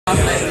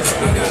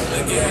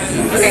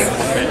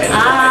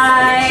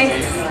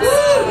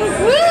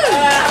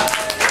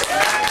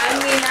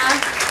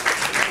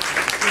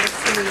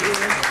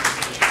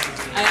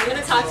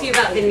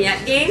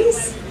vignette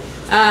games.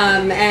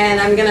 And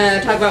I'm going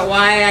to talk about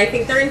why I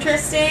think they're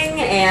interesting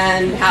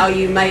and how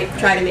you might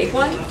try to make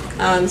one,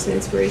 some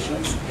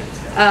inspirations.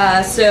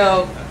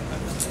 So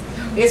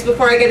I guess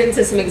before I get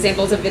into some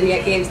examples of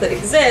vignette games that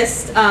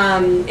exist,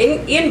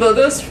 Ian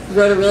Bogos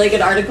wrote a really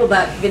good article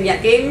about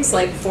vignette games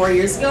like 4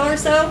 years ago or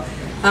so,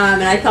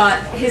 and I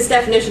thought his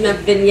definition of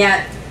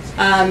vignette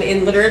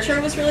in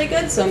literature was really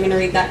good, so I'm going to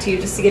read that to you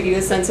just to give you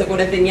a sense of what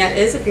a vignette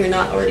is if you're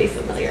not already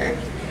familiar.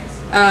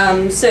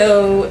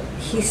 So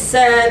he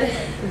said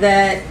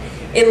that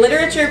in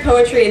literature,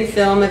 poetry, and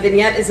film, a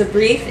vignette is a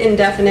brief,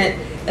 indefinite,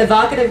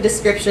 evocative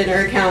description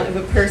or account of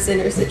a person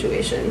or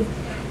situation.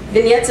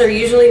 Vignettes are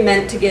usually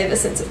meant to give a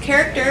sense of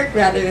character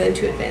rather than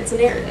to advance a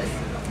narrative.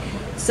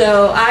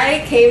 So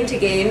I came to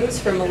games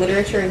from a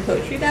literature and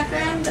poetry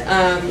background,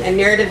 and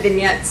narrative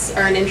vignettes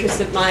are an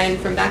interest of mine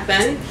from back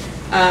then.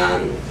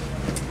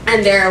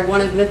 And they're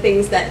one of the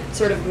things that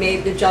sort of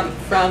made the jump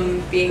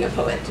from being a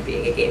poet to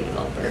being a game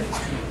developer.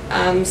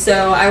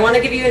 So I want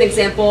to give you an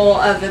example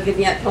of a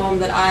vignette poem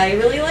that I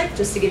really like,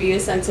 just to give you a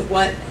sense of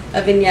what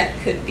a vignette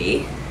could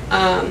be.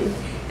 And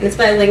it's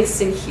by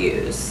Langston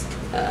Hughes.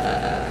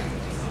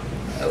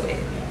 Oh wait,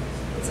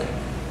 one second.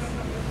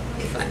 Let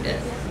me find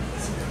it.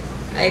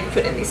 I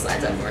put in these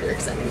slides out of order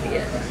because I'm an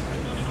idiot.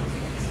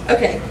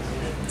 Okay,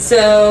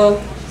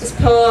 so this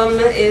poem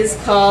is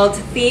called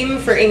Theme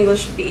for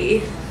English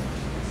B.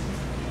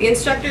 The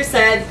instructor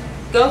said,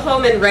 "Go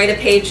home and write a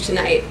page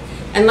tonight,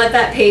 and let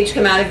that page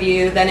come out of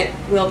you, then it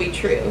will be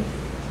true."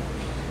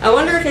 I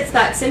wonder if it's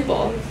that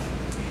simple.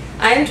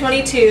 I am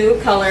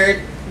 22,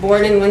 colored,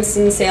 born in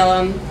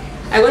Winston-Salem.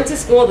 I went to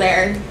school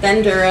there,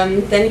 then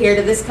Durham, then here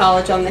to this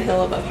college on the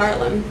hill above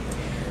Harlem.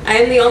 I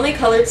am the only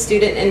colored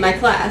student in my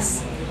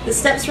class. The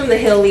steps from the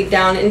hill lead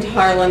down into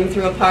Harlem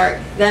through a park.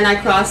 Then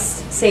I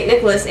cross St.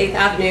 Nicholas, 8th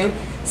Avenue,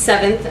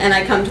 7th, and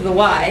I come to the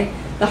Y,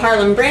 the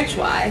Harlem Branch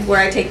Y,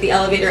 where I take the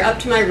elevator up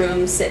to my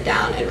room, sit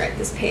down, and write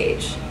this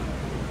page.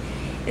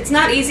 It's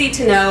not easy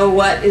to know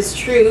what is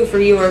true for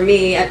you or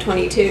me at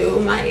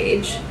 22, my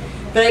age,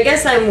 but I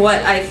guess I'm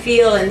what I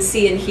feel and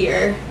see and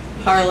hear.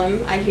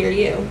 Harlem, I hear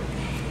you.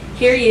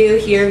 Hear you,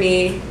 hear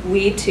me,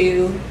 we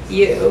too,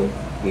 you,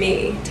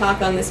 me,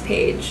 talk on this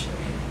page.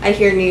 I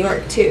hear New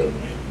York too.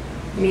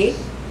 Me?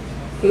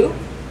 Who?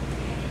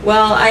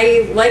 Well,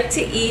 I like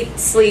to eat,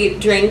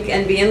 sleep, drink,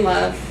 and be in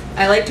love.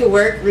 I like to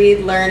work, read,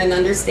 learn, and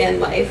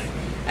understand life.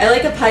 I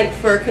like a pipe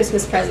for a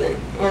Christmas present,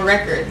 or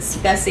records,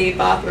 Bessie,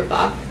 Bop, or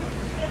Bop.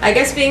 I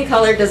guess being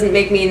colored doesn't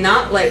make me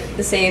not like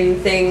the same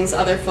things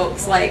other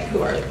folks like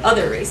who are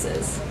other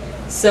races.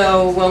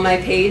 So will my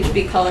page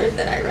be colored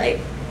that I write?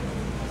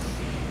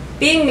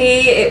 Being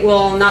me, it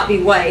will not be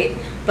white,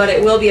 but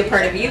it will be a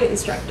part of you,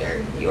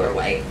 instructor. You are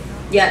white.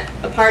 Yet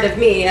a part of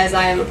me as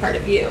I am a part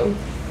of you.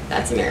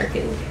 That's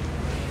American.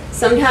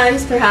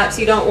 Sometimes, perhaps,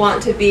 you don't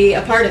want to be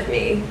a part of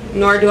me,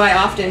 nor do I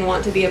often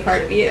want to be a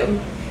part of you.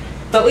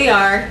 But we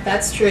are,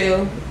 that's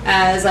true.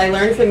 As I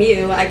learn from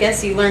you, I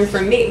guess you learn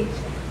from me.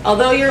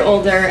 Although you're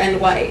older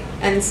and white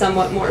and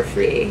somewhat more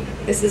free,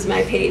 this is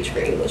my page for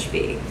English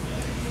B.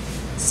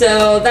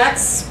 So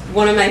that's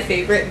one of my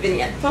favorite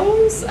vignette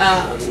poems.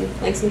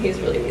 Langston Hughes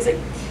is really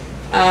amazing.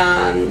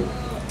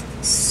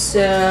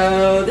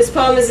 So this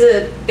poem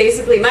is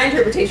basically, my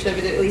interpretation of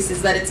it at least,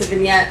 is that it's a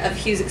vignette of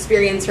Hughes'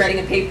 experience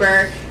writing a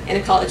paper in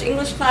a college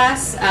English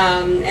class,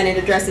 and it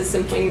addresses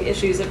some poignant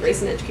issues of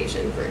race and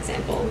education, for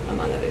example,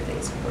 among other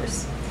things, of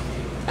course.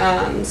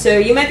 So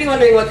you might be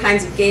wondering what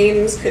kinds of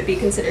games could be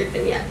considered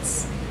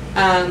vignettes.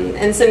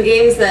 And some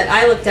games that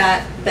I looked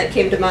at that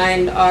came to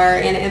mind are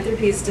Anna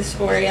Anthropy's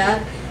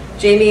Dysphoria,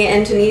 Jamie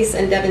Antonise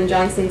and Devin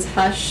Johnson's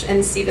Hush,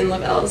 and Stephen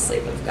Lavelle's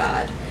Slave of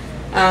God.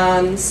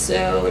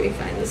 So let me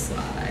find the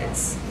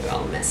slides. They're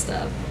all messed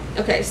up.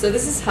 Okay, so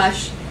this is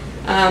Hush.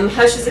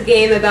 Hush is a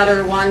game about a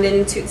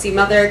Rwandan Tutsi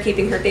mother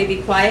keeping her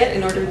baby quiet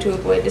in order to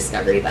avoid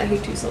discovery by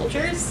Hutu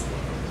soldiers.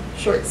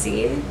 Short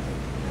scene,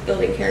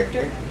 building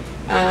character.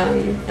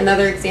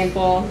 Another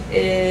example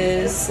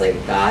is Slave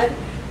of God.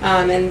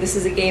 And this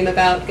is a game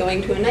about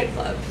going to a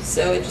nightclub.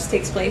 So it just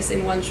takes place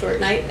in one short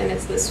night, and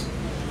it's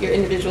your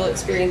individual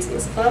experience in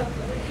this club.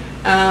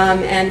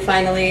 And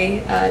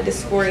finally,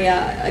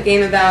 Dysphoria, a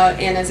game about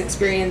Anna's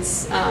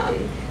experience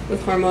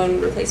with hormone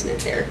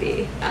replacement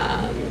therapy,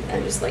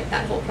 and just like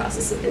that whole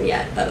process of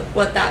vignette of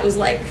what that was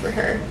like for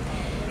her.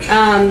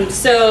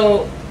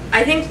 So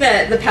I think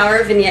that the power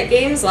of vignette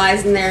games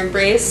lies in their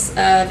embrace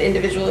of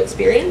individual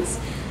experience.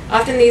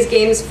 Often these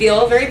games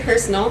feel very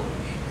personal.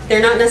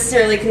 They're not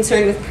necessarily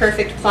concerned with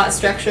perfect plot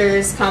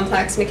structures,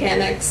 complex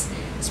mechanics,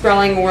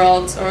 sprawling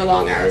worlds, or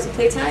long hours of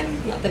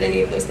playtime. Not that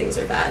any of those things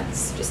are bad,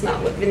 it's just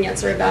not what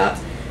vignettes are about.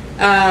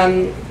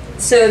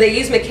 So they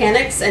use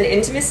mechanics and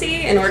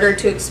intimacy in order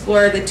to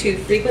explore the too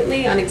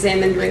frequently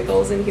unexamined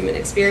wrinkles in human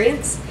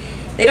experience.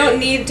 They don't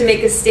need to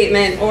make a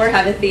statement or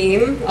have a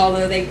theme,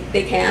 although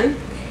they can.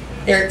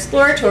 They're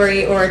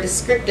exploratory or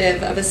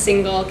descriptive of a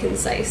single,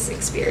 concise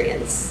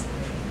experience.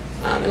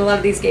 And a lot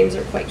of these games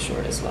are quite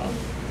short as well.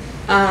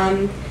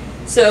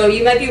 So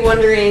you might be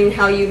wondering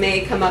how you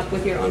may come up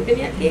with your own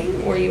vignette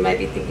game, or you might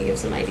be thinking of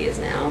some ideas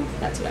now.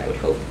 That's what I would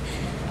hope.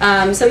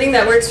 Something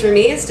that works for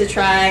me is to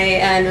try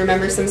and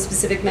remember some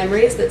specific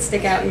memories that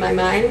stick out in my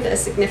mind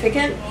as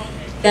significant.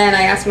 Then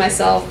I ask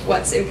myself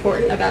what's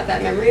important about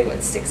that memory,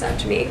 what sticks out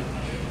to me.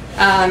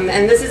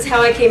 And this is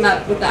how I came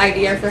up with the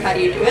idea for How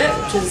Do You Do It,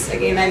 which is a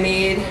game I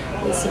made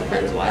with some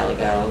friends a while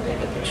ago. I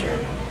have a picture.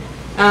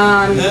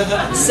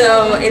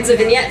 So it's a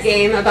vignette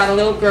game about a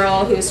little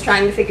girl who's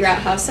trying to figure out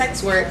how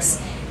sex works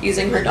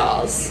using her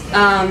dolls.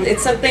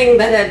 It's something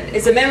that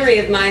is a memory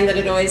of mine that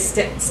had always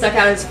stuck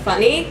out as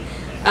funny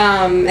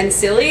and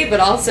silly, but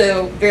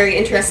also very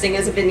interesting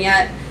as a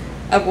vignette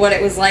of what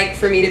it was like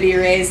for me to be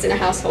raised in a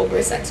household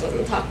where sex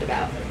wasn't talked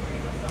about.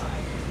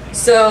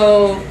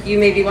 So you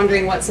may be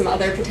wondering what some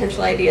other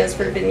potential ideas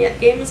for vignette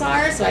games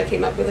are, so I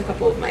came up with a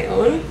couple of my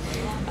own.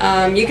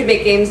 You could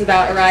make games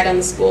about a ride on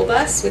the school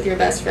bus with your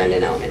best friend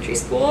in elementary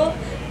school,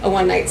 a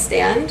one-night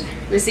stand,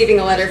 receiving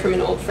a letter from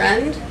an old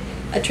friend,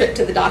 a trip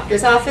to the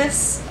doctor's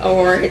office,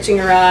 or hitching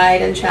a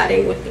ride and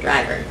chatting with the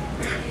driver.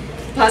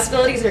 The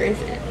possibilities are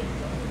infinite,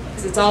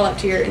 because it's all up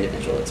to your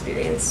individual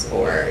experience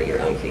or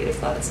your own creative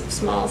thoughts of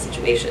small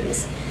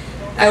situations.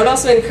 I would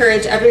also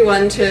encourage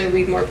everyone to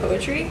read more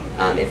poetry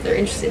if they're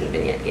interested in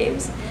vignette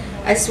games.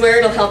 I swear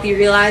it'll help you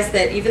realize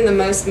that even the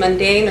most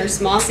mundane or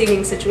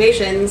small-seeming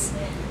situations,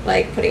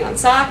 like putting on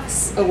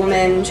socks, a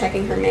woman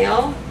checking her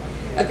mail,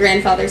 a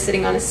grandfather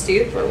sitting on a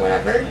stoop, or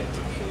whatever,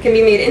 can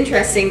be made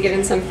interesting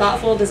given some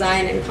thoughtful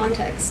design and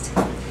context.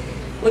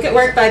 Look at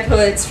work by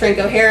poets Frank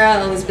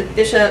O'Hara, Elizabeth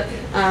Bishop,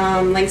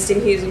 Langston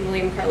Hughes, and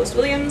William Carlos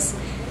Williams.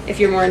 If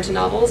you're more into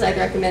novels, I'd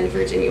recommend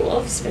Virginia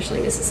Woolf,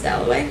 especially Mrs.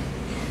 Dalloway.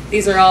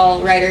 These are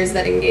all writers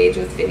that engage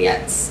with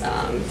vignettes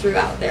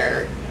throughout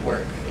their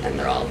work, and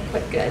they're all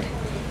quite good.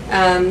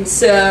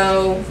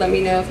 So let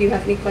me know if you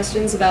have any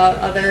questions about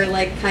other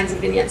kinds of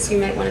vignettes you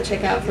might want to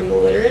check out from the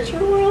literature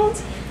world,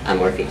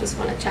 or if you just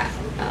want to chat.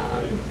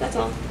 That's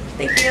all.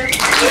 Thank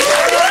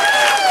you.